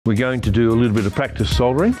we're going to do a little bit of practice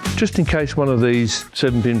soldering, just in case one of these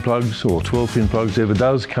 7-pin plugs or 12-pin plugs ever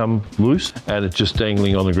does come loose and it's just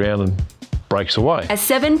dangling on the ground and breaks away. A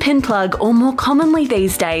 7-pin plug, or more commonly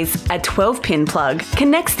these days, a 12-pin plug,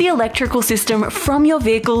 connects the electrical system from your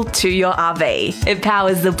vehicle to your RV. It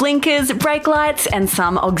powers the blinkers, brake lights, and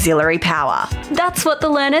some auxiliary power. That's what the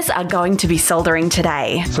learners are going to be soldering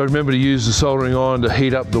today. So remember to use the soldering iron to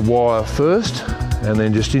heat up the wire first, and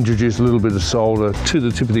then just introduce a little bit of solder to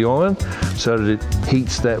the tip of the iron so that it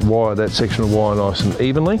heats that wire, that section of wire, nice and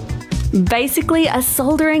evenly. Basically, a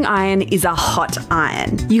soldering iron is a hot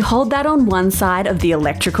iron. You hold that on one side of the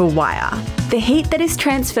electrical wire. The heat that is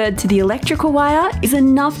transferred to the electrical wire is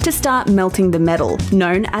enough to start melting the metal,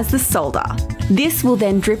 known as the solder. This will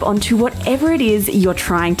then drip onto whatever it is you're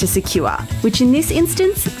trying to secure, which in this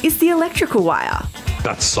instance is the electrical wire.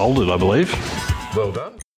 That's soldered, I believe. Well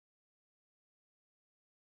done.